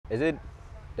Is it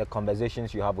the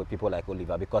conversations you have with people like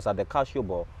Oliver? Because at the Casio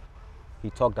Ball, he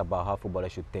talked about how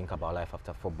footballers should think about life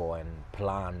after football and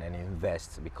plan and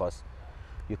invest, because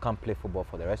you can't play football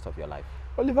for the rest of your life.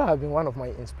 Oliver has been one of my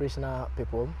inspirational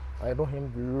people. I know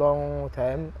him long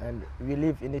time, and we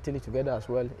live in Italy together as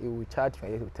well. He will chat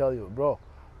me, he will tell you, bro,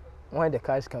 when the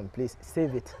cash come, please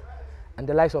save it. And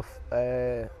the likes of,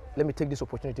 let me take this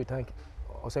opportunity to thank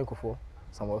Sammy Kuffour,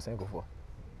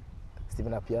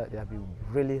 Stephen Appiah. They have been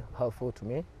really helpful to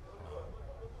me.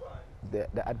 The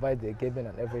advice they gave me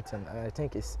and everything, and I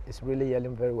think it's really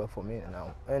yielding very well for me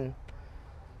now. And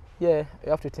yeah, you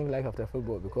have to think life after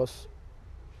football, because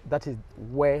that is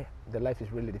where the life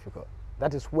is really difficult.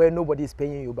 That is where nobody is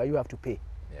paying you, but you have to pay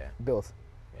bills.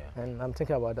 Yeah. And I'm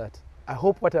thinking about that. I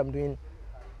hope what I'm doing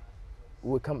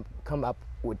will come up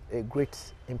with a great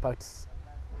impact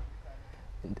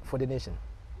for the nation.